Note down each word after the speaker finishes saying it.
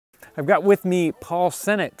I've got with me Paul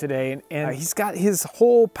Sinot today, and he's got his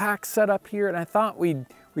whole pack set up here, and I thought we'd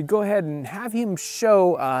go ahead and have him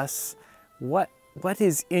show us what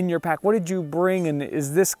is in your pack. What did you bring, and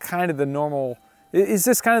is this kind of the normal? Is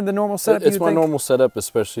this kind of the normal setup? It's my normal setup,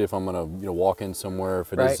 especially if I'm gonna walk in somewhere.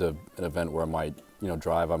 If it is an event where I might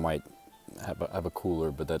drive, I might have a cooler,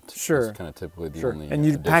 but that's kind of typically the only. And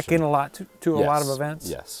you pack in a lot to yes. a lot of events?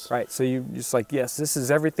 Yes. Right, so you just like, yes, this is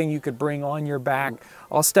everything you could bring on your back.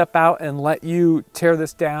 I'll step out and let you tear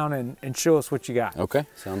this down and show us what you got. Okay,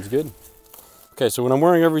 sounds good. Okay, so when I'm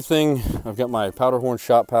wearing everything, I've got my powder horn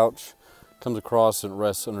shot pouch, comes across and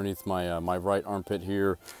rests underneath my, my right armpit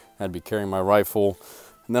here. I'd be carrying my rifle.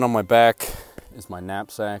 And then on my back is my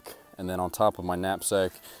knapsack. And then on top of my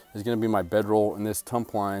knapsack is gonna be my bedroll, and this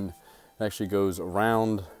tump line actually goes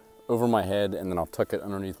around over my head, and then I'll tuck it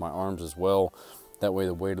underneath my arms as well. That way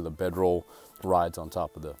the weight of the bedroll rides on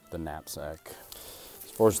top of the knapsack.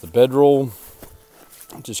 As far as the bedroll,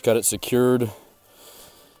 I just got it secured.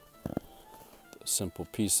 A simple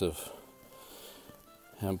piece of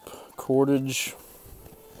hemp cordage.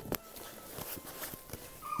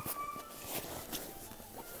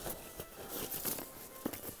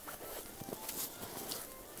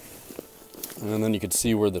 And then you can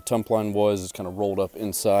see where the tump line was. It's kind of rolled up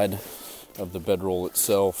inside of the bedroll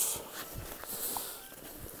itself.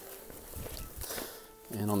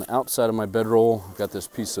 And on the outside of my bedroll, I've got this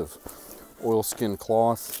piece of oilskin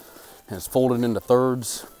cloth, and it's folded into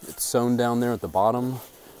thirds. It's sewn down there at the bottom,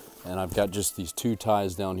 and I've got just these two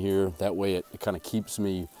ties down here. That way it kind of keeps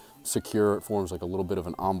me secure. It forms like a little bit of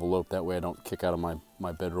an envelope. That way I don't kick out of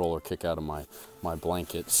my bedroll or kick out of my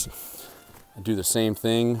blankets. I do the same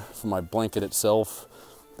thing for my blanket itself.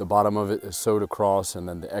 The bottom of it is sewed across, and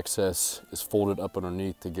then the excess is folded up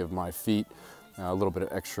underneath to give my feet a little bit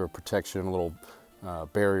of extra protection, a little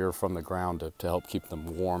barrier from the ground to help keep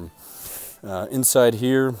them warm. Inside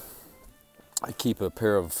here, I keep a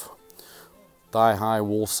pair of thigh-high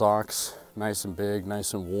wool socks, nice and big,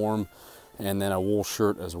 nice and warm, and then a wool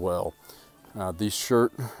shirt as well. This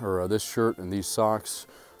shirt and these socks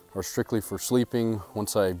are strictly for sleeping.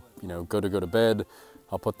 Once I go to bed,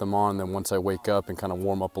 I'll put them on. Then once I wake up and kind of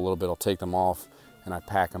warm up a little bit, I'll take them off and I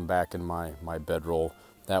pack them back in my bedroll.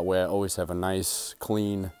 That way I always have a nice,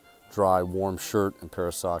 clean, dry, warm shirt and pair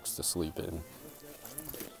of socks to sleep in.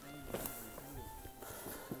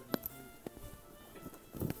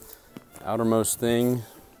 The outermost thing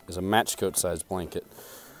is a match coat size blanket.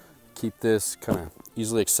 Keep this kind of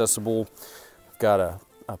easily accessible. I've got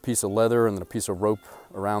a piece of leather and then a piece of rope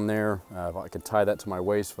around there. I could tie that to my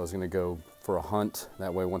waist if I was going to go for a hunt.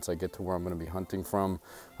 That way once I get to where I'm going to be hunting from,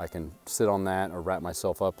 I can sit on that or wrap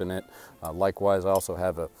myself up in it. Likewise, I also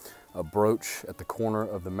have a brooch at the corner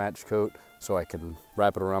of the match coat, so I can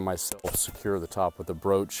wrap it around myself, secure the top with the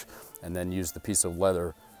brooch, and then use the piece of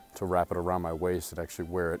leather to wrap it around my waist and actually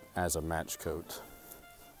wear it as a match coat.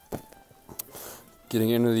 Getting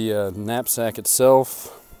into the knapsack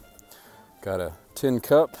itself, got a tin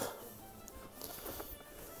cup,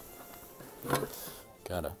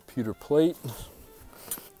 got a pewter plate,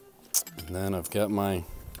 and then I've got my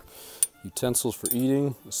utensils for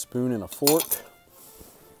eating, a spoon and a fork.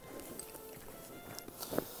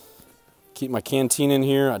 Keep my canteen in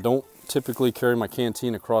here. I don't typically carry my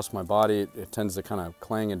canteen across my body. It tends to kind of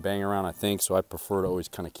clang and bang around, I think, so I prefer to always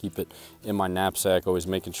kind of keep it in my knapsack, always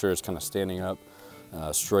making sure it's kind of standing up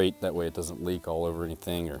straight. That way it doesn't leak all over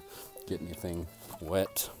anything or get anything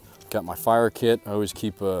wet. Got my fire kit. I always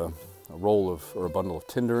keep a roll of, or a bundle of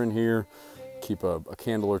tinder in here, keep a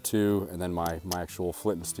candle or two, and then my actual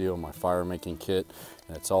flint and steel, my fire making kit.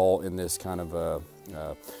 And it's all in this kind of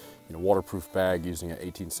waterproof bag using an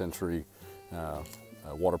 18th century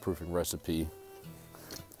waterproofing recipe.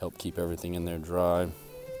 Help keep everything in there dry.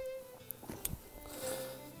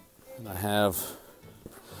 And I have,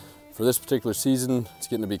 for this particular season, it's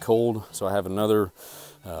getting to be cold, so I have another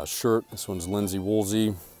shirt. This one's Lindsay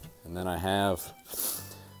Woolsey. And then I have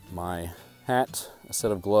my hat, a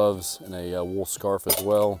set of gloves, and a wool scarf as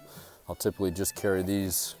well. I'll typically just carry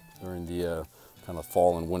these during the kind of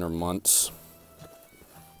fall and winter months.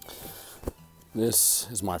 This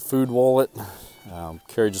is my food wallet.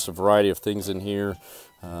 Carry just a variety of things in here.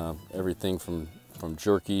 Everything from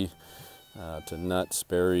jerky to nuts,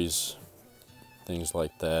 berries, things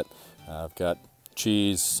like that. I've got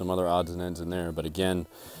cheese, some other odds and ends in there, but again,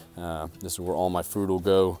 this is where all my food will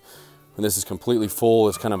go. When this is completely full,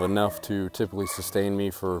 it's kind of enough to typically sustain me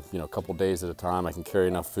for a couple days at a time. I can carry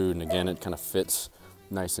enough food, and again, it kind of fits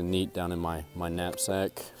nice and neat down in my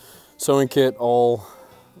knapsack. Sewing kit, all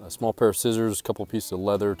a small pair of scissors, a couple pieces of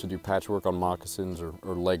leather to do patchwork on moccasins or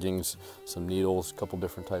leggings, some needles, a couple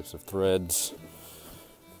different types of threads.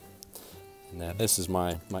 And then this is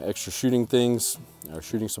my extra shooting things, or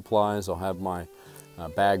shooting supplies. I'll have my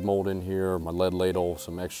bag mold in here, my lead ladle,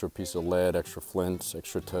 some extra piece of lead, extra flints,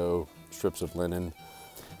 extra tow, strips of linen.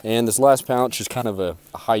 And this last pouch is kind of a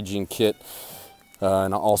hygiene kit.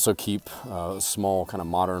 And I'll also keep a small kind of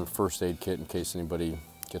modern first aid kit in case anybody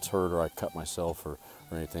gets hurt or I cut myself or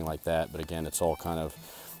anything like that. But again, it's all kind of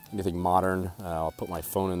anything modern. I'll put my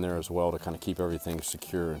phone in there as well to kind of keep everything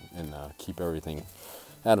secure and keep everything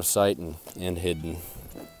out of sight and hidden.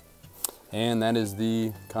 And that is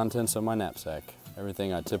the contents of my knapsack.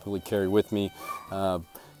 Everything I typically carry with me.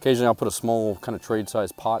 Occasionally I'll put a small kind of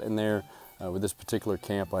trade-sized pot in there. With this particular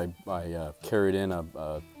camp, I carried in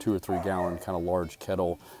a 2 or 3 gallon kind of large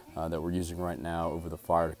kettle that we're using right now over the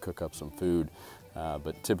fire to cook up some food.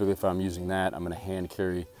 But typically if I'm using that, I'm going to hand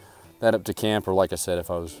carry that up to camp, or like I said,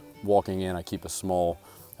 if I was walking in, I keep a small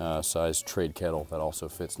sized trade kettle that also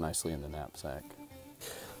fits nicely in the knapsack.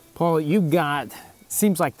 Paul, you got,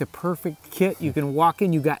 seems like the perfect kit. You can walk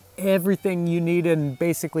in, you got everything you need and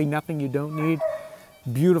basically nothing you don't need.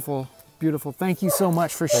 Beautiful, beautiful. Thank you so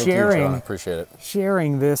much for sharing. You, John. I appreciate it.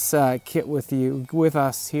 Sharing this kit with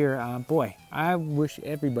us here. Boy, I wish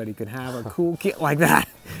everybody could have a cool kit like that.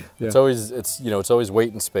 Yeah. It's always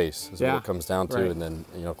weight and space is what it comes down to, right. And then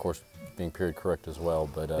of course being period correct as well.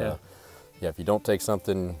 But yeah, if you don't take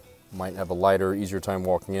something, you might have a lighter, easier time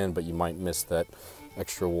walking in, but you might miss that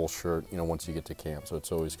extra wool shirt, once you get to camp. So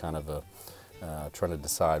it's always kind of a trying to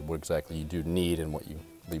decide what exactly you do need and what you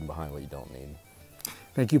leave behind, what you don't need.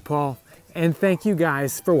 Thank you, Paul, and thank you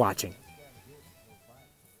guys for watching.